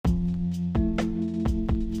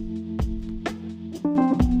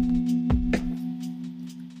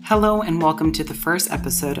Hello and welcome to the first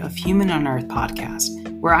episode of Human on Earth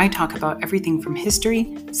podcast, where I talk about everything from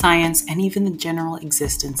history, science, and even the general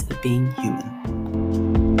existence of being human.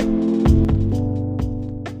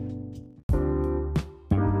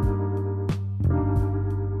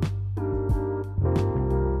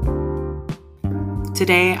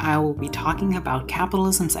 Today, I will be talking about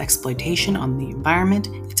capitalism's exploitation on the environment,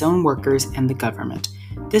 its own workers, and the government.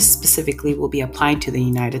 This specifically will be applied to the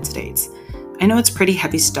United States. I know it's pretty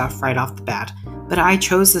heavy stuff right off the bat, but I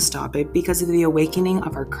chose this topic because of the awakening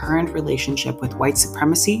of our current relationship with white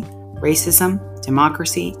supremacy, racism,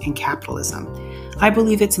 democracy, and capitalism. I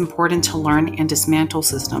believe it's important to learn and dismantle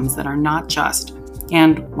systems that are not just,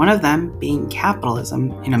 and one of them being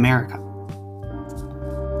capitalism in America.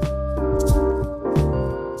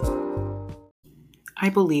 I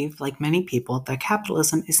believe, like many people, that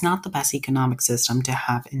capitalism is not the best economic system to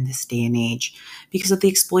have in this day and age because of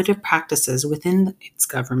the exploitative practices within its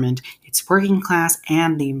government, its working class,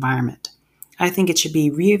 and the environment. I think it should be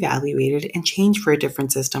reevaluated and changed for a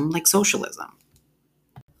different system like socialism.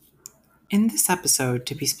 In this episode,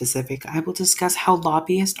 to be specific, I will discuss how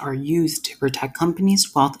lobbyists are used to protect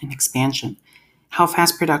companies' wealth and expansion, how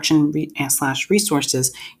fast production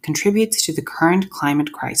resources contributes to the current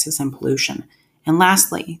climate crisis and pollution, and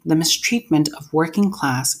lastly, the mistreatment of working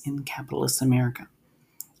class in capitalist America.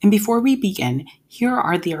 And before we begin, here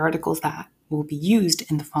are the articles that will be used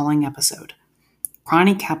in the following episode.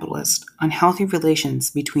 Chronic Capitalist: Unhealthy Relations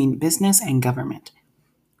Between Business and Government.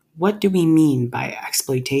 What do we mean by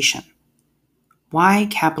exploitation? Why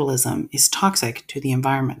capitalism is toxic to the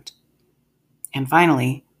environment. And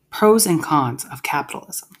finally, pros and cons of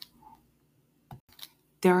capitalism.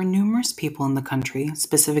 There are numerous people in the country,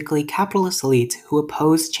 specifically capitalist elites, who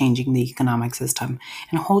oppose changing the economic system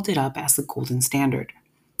and hold it up as the golden standard.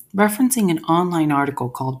 Referencing an online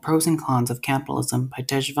article called Pros and Cons of Capitalism by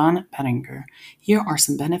Tejvan Pettinger, here are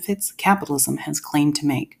some benefits capitalism has claimed to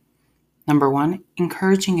make. Number 1,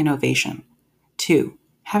 encouraging innovation. 2,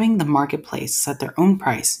 having the marketplace set their own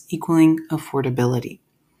price, equaling affordability.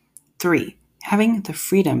 3, having the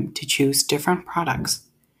freedom to choose different products.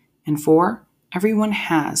 And 4, everyone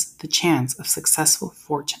has the chance of successful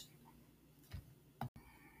fortune.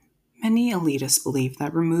 Many elitists believe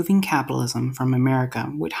that removing capitalism from America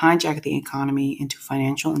would hijack the economy into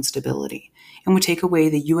financial instability and would take away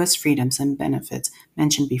the U.S. freedoms and benefits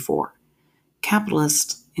mentioned before.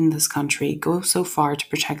 Capitalists in this country go so far to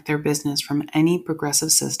protect their business from any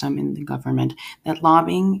progressive system in the government that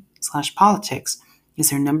lobbying/politics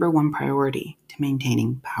is their number one priority to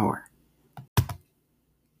maintaining power.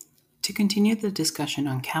 To continue the discussion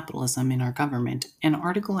on capitalism in our government, an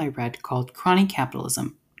article I read called Chronic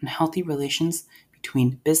Capitalism: Unhealthy Relations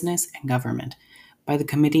Between Business and Government by the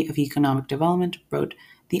Committee of Economic Development wrote,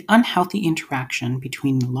 the unhealthy interaction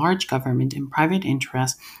between large government and private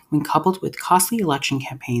interests when coupled with costly election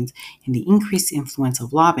campaigns and the increased influence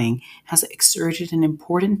of lobbying has exerted an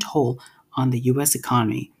important toll on the U.S.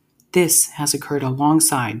 economy. This has occurred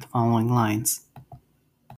alongside the following lines.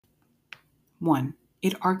 1.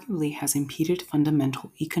 It arguably has impeded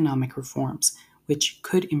fundamental economic reforms, which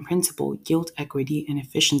could in principle yield equity and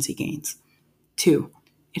efficiency gains. 2.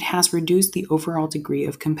 It has reduced the overall degree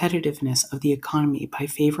of competitiveness of the economy by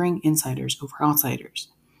favoring insiders over outsiders.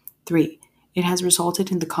 3. It has resulted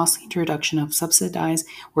in the costly introduction of subsidized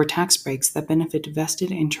or tax breaks that benefit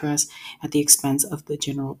vested interests at the expense of the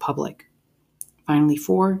general public. Finally,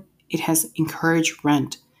 4. It has encouraged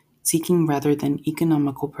rent seeking rather than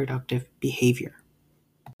economical productive behavior.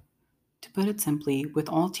 To put it simply, with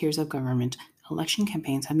all tiers of government, election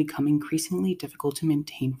campaigns have become increasingly difficult to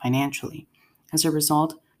maintain financially. As a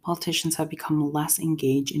result, politicians have become less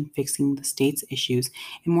engaged in fixing the state's issues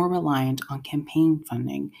and more reliant on campaign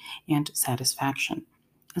funding and satisfaction.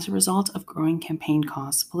 As a result of growing campaign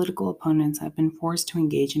costs, political opponents have been forced to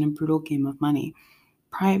engage in a brutal game of money.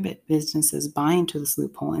 Private businesses buy into this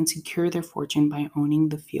loophole and secure their fortune by owning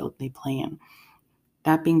the field they play in.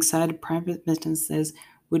 That being said, private businesses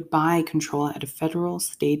would buy control at federal,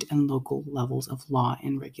 state, and local levels of law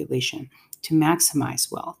and regulation to maximize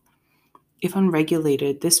wealth. If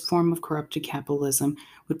unregulated, this form of corrupted capitalism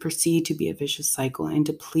would proceed to be a vicious cycle and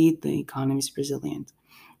deplete the economy's resilience.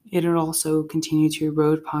 It would also continue to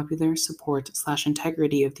erode popular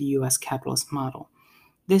support/integrity of the U.S. capitalist model.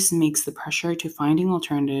 This makes the pressure to finding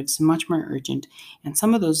alternatives much more urgent, and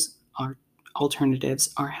some of those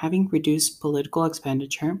alternatives are having reduced political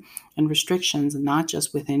expenditure and restrictions not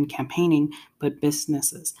just within campaigning but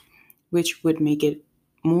businesses, which would make it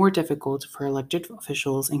more difficult for elected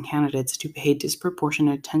officials and candidates to pay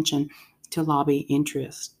disproportionate attention to lobby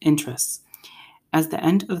interests. As the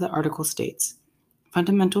end of the article states,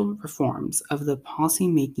 Fundamental reforms of the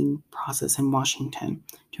policy-making process in Washington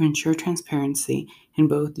to ensure transparency in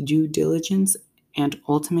both due diligence and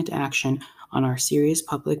ultimate action on our serious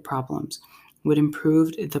public problems would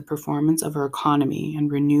improve the performance of our economy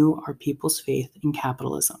and renew our people's faith in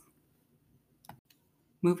capitalism.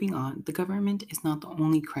 Moving on, the government is not the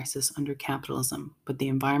only crisis under capitalism, but the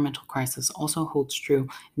environmental crisis also holds true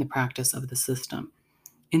in the practice of the system.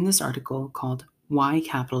 In this article called Why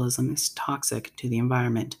Capitalism is Toxic to the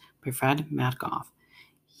Environment by Fred Matkoff,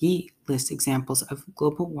 he lists examples of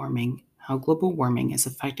how global warming is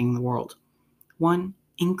affecting the world. 1.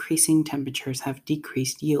 Increasing temperatures have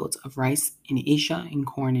decreased yields of rice in Asia and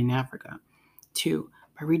corn in Africa. 2.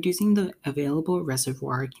 By reducing the available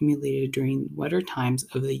reservoir accumulated during wetter times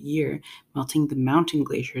of the year, melting the mountain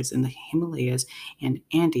glaciers in the Himalayas and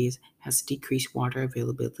Andes has decreased water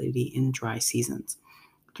availability in dry seasons.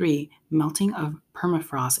 3. Melting of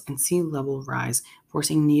permafrost and sea level rise,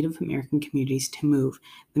 forcing Native American communities to move.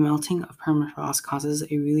 The melting of permafrost causes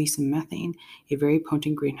a release of methane, a very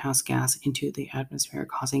potent greenhouse gas, into the atmosphere,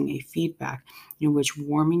 causing a feedback in which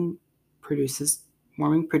warming produces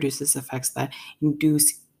effects that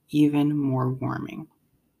induce even more warming.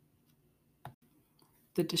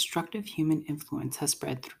 The destructive human influence has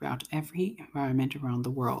spread throughout every environment around the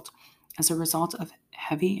world. As a result of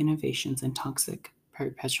heavy innovations and toxic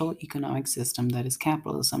perpetual economic system that is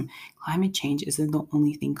capitalism, climate change isn't the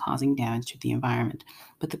only thing causing damage to the environment,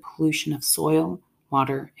 but the pollution of soil,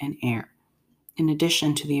 water, and air. In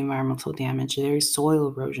addition to the environmental damage, there is soil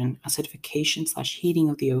erosion, acidification/heating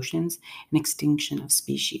of the oceans, and extinction of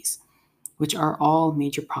species, which are all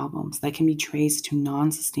major problems that can be traced to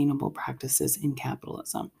non-sustainable practices in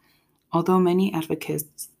capitalism. Although many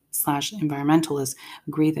advocates/environmentalists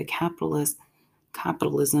agree that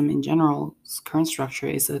capitalism in general's current structure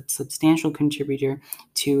is a substantial contributor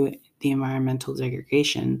to the environmental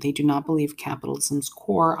degradation, they do not believe capitalism's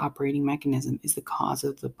core operating mechanism is the cause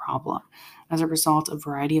of the problem. As a result, a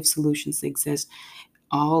variety of solutions exist,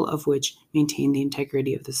 all of which maintain the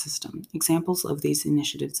integrity of the system. Examples of these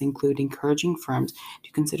initiatives include encouraging firms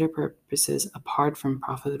to consider purposes apart from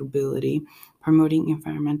profitability, promoting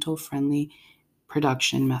environmental friendly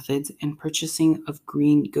production methods, and purchasing of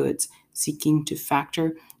green goods, seeking to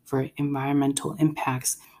factor for environmental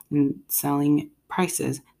impacts in selling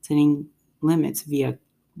prices, setting limits via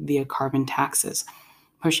carbon taxes,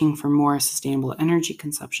 pushing for more sustainable energy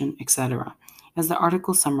consumption, etc. As the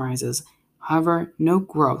article summarizes, however, no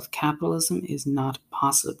growth capitalism is not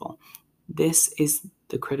possible. This is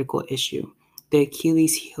the critical issue, the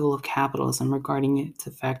Achilles heel of capitalism regarding its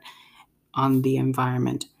effect on the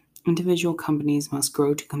environment. Individual companies must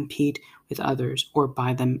grow to compete with others or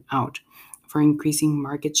buy them out. For increasing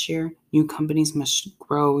market share, new companies must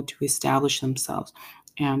grow to establish themselves,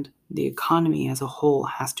 and the economy as a whole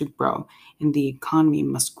has to grow, and the economy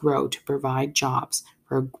must grow to provide jobs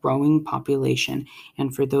for a growing population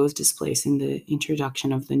and for those displaced in the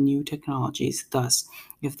introduction of the new technologies. Thus,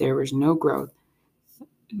 if there is no growth,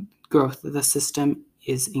 the system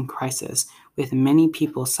is in crisis, with many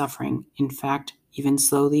people suffering. In fact, even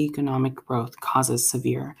slowly economic growth causes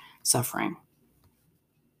severe suffering.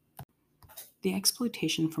 The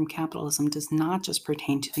exploitation from capitalism does not just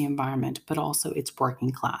pertain to the environment, but also its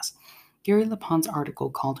working class. Gary LaPon's article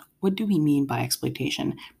called What Do We Mean by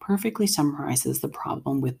Exploitation perfectly summarizes the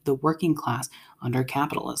problem with the working class under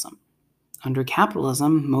capitalism. Under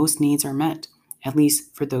capitalism, most needs are met, at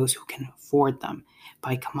least for those who can afford them,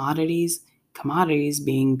 by commodities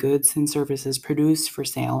being goods and services produced for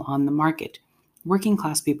sale on the market. Working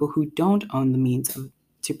class people who don't own the means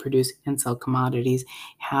to produce and sell commodities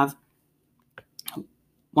have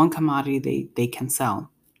one commodity they can sell: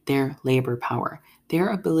 their labor power. Their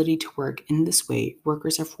ability to work. In this way,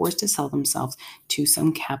 workers are forced to sell themselves to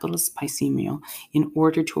some capitalist piecemeal in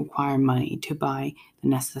order to acquire money to buy the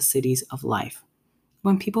necessities of life.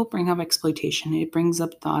 When people bring up exploitation, it brings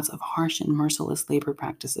up thoughts of harsh and merciless labor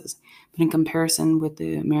practices. But in comparison with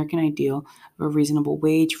the American ideal of a reasonable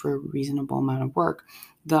wage for a reasonable amount of work,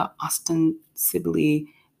 the ostensibly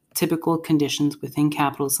typical conditions within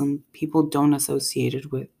capitalism people don't associate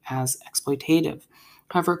it with as exploitative.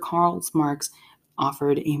 However, Karl Marx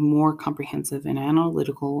offered a more comprehensive and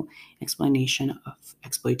analytical explanation of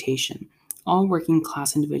exploitation. All working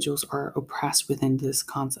class individuals are oppressed within this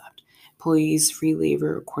concept. Employees' free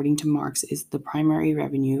labor, according to Marx, is the primary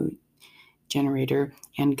revenue generator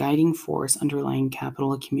and guiding force underlying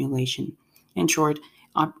capital accumulation. In short,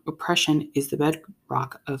 oppression is the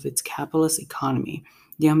bedrock of its capitalist economy.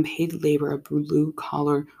 The unpaid labor of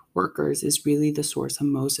blue-collar workers is really the source of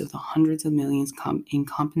most of the hundreds of millions in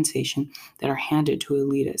compensation that are handed to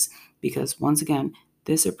elitists, because once again,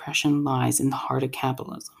 this oppression lies in the heart of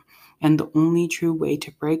capitalism. And the only true way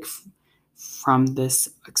to break from this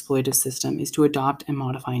exploitative system is to adopt and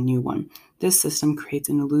modify a new one. This system creates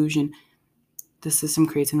an illusion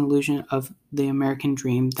of the American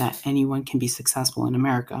dream that anyone can be successful in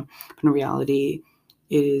America. But in reality,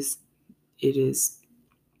 it is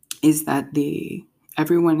that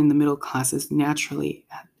everyone in the middle class is naturally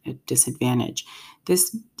at a disadvantage.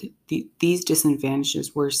 These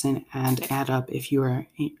disadvantages worsen and add up if you are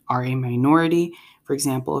a minority, for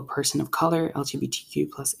example, a person of color,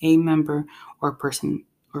 LGBTQ+A member, or a person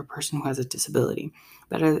who has a disability.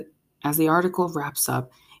 But as the article wraps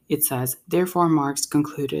up, it says, therefore, Marx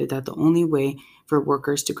concluded that the only way for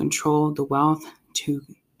workers to control the wealth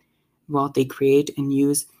they create and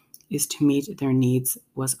use is to meet their needs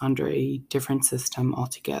was under a different system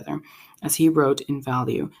altogether. As he wrote in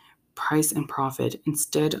Value, Price and Profit,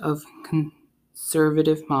 instead of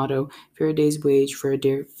conservative motto, fair day's wage for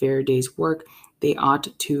a fair day's work, they ought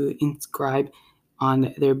to inscribe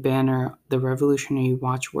on their banner the revolutionary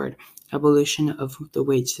watchword, abolition of the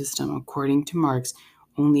wage system. According to Marx,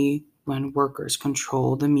 only when workers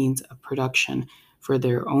control the means of production for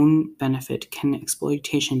their own benefit can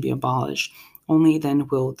exploitation be abolished. Only then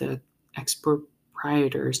will the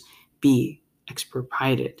expropriators be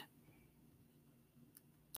expropriated.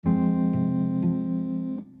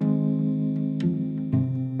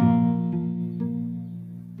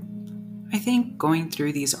 I think going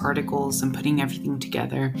through these articles and putting everything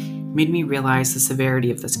together made me realize the severity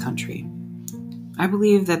of this country. I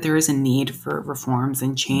believe that there is a need for reforms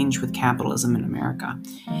and change with capitalism in America.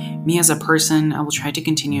 Me as a person, I will try to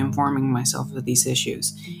continue informing myself of these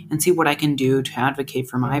issues and see what I can do to advocate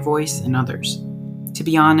for my voice and others. To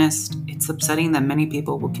be honest, it's upsetting that many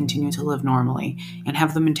people will continue to live normally and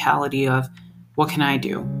have the mentality of, what can I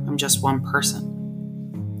do? I'm just one person.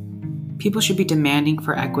 People should be demanding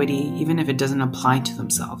for equity even if it doesn't apply to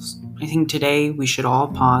themselves. I think today we should all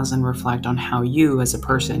pause and reflect on how you as a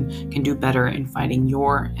person can do better in fighting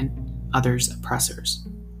your and others' oppressors.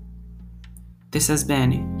 This has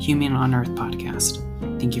been Human on Earth Podcast.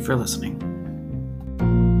 Thank you for listening.